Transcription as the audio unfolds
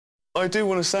I do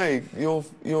want to say, you're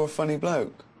a funny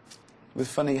bloke. With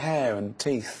funny hair and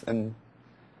teeth, and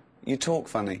you talk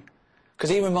funny. Because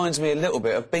he reminds me a little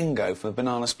bit of Bingo for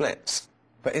Banana Splits.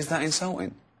 But is that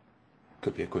insulting?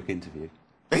 Could be a quick interview.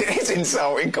 It is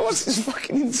insulting, of course it's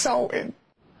fucking insulting.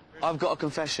 I've got a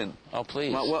confession. Oh,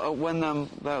 please. When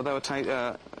they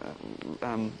were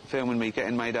filming me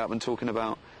getting made up and talking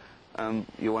about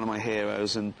you're one of my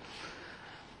heroes and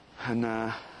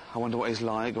I wonder what he's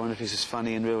like, I wonder if he's as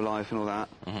funny in real life and all that.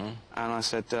 Mm-hmm. And I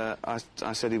said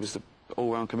I said he was the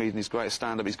all-round comedian, he's great at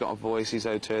stand-up, he's got a voice, he's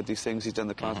auteur these things, he's done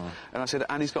the class. Mm-hmm. And I said,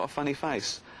 and he's got a funny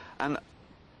face. And,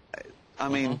 I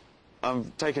mean, I'm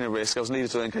taking a risk, I was leaving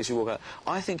it in case you walk out.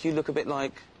 I think you look a bit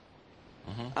like...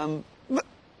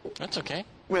 That's okay.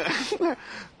 I'm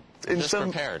just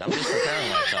prepared. I'm just preparing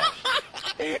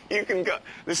myself. You can go...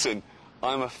 Listen,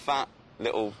 I'm a fat,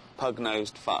 little,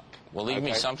 pug-nosed fuck. Well, leave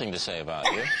me something to say about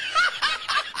you.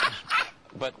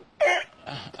 But...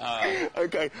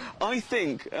 Okay, I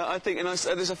think, and I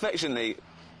say this affectionately,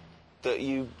 that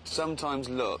you sometimes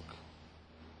look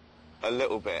a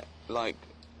little bit like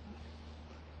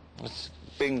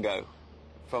Bingo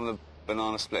from the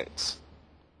Banana Splits.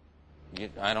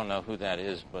 I don't know who that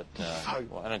is, but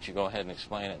why don't you go ahead and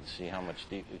explain it and see how much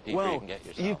deeper you can get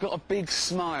yourself. You've got a big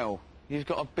smile. You've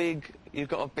got a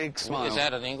big smile. Is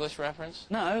that an English reference?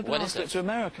 No, Banana Splits are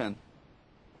American.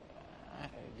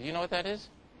 Do you know what that is?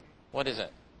 What is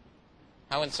it?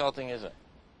 How insulting is it?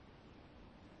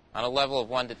 On a level of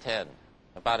 1 to 10.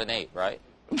 About an 8, right?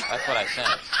 That's what I sense.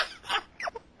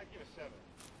 I'd give it a 7.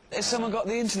 Has someone got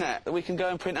the internet that we can go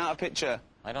and print out a picture?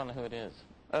 I don't know who it is.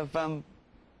 Of,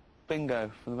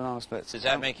 Bingo from the Banana Splits. Does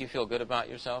that make you feel good about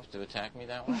yourself to attack me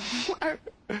that way?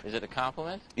 Is it a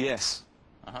compliment? Yes.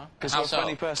 Uh-huh. Because you're a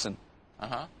funny person.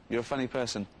 Uh-huh. You're a funny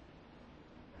person.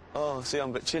 Oh, see, I'm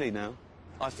a bit chilly now.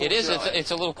 It is.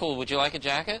 It's a little cool. Would you like a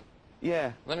jacket?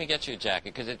 Yeah. Let me get you a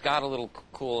jacket, because it got a little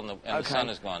cool and the sun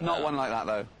has gone Not down. one like that,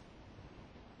 though.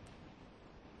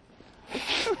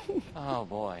 Oh,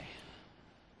 boy.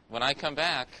 When I come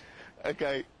back...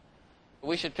 Okay.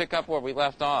 We should pick up where we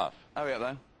left off. Hurry up,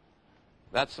 though.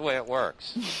 That's the way it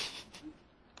works. Is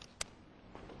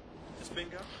this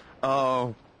Bingo?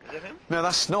 Oh. Is that him? No,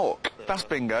 that's Snork. That's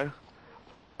Bingo.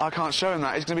 I can't show him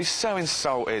that. He's going to be so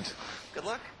insulted. Good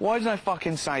luck. Why did I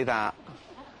fucking say that?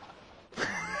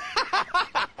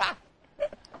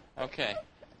 Okay.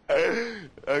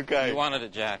 Okay. You wanted a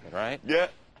jacket, right? Yeah.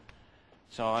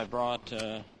 So I brought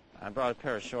a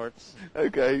pair of shorts.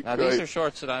 Okay, Now, great. these are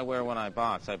shorts that I wear when I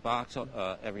box. I box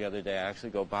every other day. I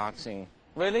actually go boxing.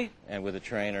 Really? And with a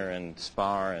trainer and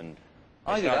spar, and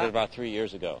I I do started that. about 3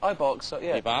 years ago. I box, so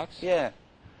yeah. You box? Yeah.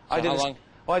 So how long?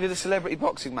 Well, I did a celebrity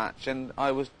boxing match, and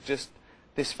I was just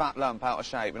this fat lump out of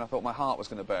shape, and I thought my heart was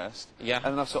going to burst. Yeah. And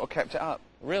then I've sort of kept it up.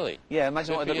 Really? Yeah,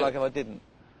 imagine Good what I'd for look you. like if I didn't.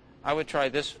 I would try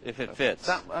this if it fits.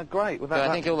 Great. But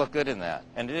I think you'll look good in that.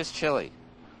 And it is chilly.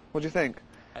 What do you think?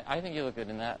 I think you look good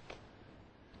in that.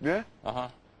 Yeah? Uh-huh.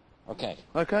 Okay.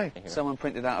 Okay. Here. Someone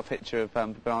printed out a picture of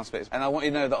Banana Splits, and I want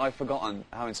you to know that I've forgotten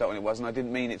how insulting it was, and I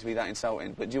didn't mean it to be that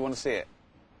insulting. But do you want to see it?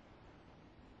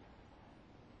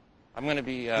 I'm going to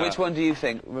be... Which one do you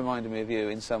think reminded me of you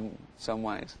in some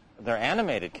ways? They're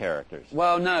animated characters.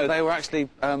 Well, no, they were actually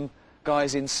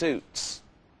guys in suits.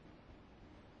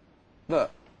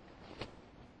 Look.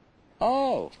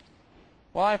 Oh.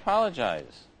 Well, I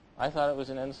apologize. I thought it was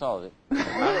an insult.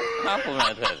 I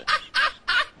complimented.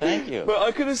 Thank you. But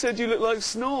I could have said you look like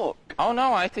Snork. Oh,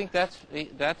 no, I think that's...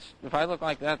 If I look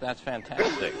like that, that's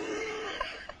fantastic.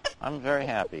 I'm very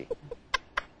happy.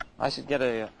 I should get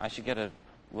a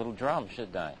little drum,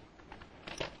 shouldn't I?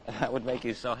 That would make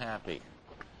you so happy.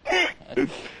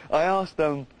 I asked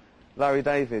Larry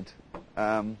David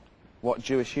what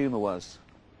Jewish humour was,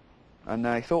 and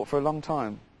he thought for a long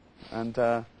time, and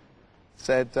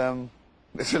said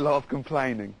there's a lot of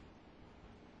complaining.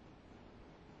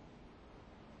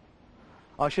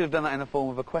 I should have done that in the form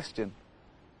of a question.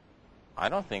 I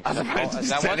don't think As so. opposed to That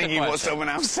was a telling you what question. someone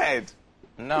else said.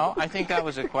 No, I think that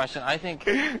was a question. I think...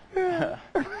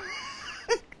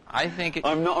 I think...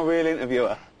 I'm not a real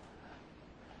interviewer.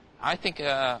 I think...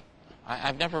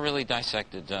 I've never really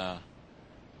dissected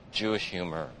Jewish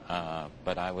humor,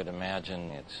 but I would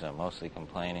imagine it's mostly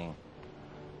complaining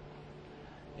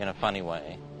in a funny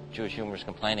way. Jewish humor is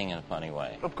complaining in a funny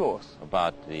way. Of course.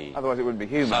 About the Otherwise it wouldn't be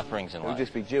humour. sufferings in It would life.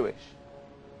 just be Jewish.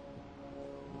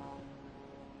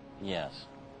 Yes.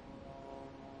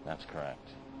 That's correct.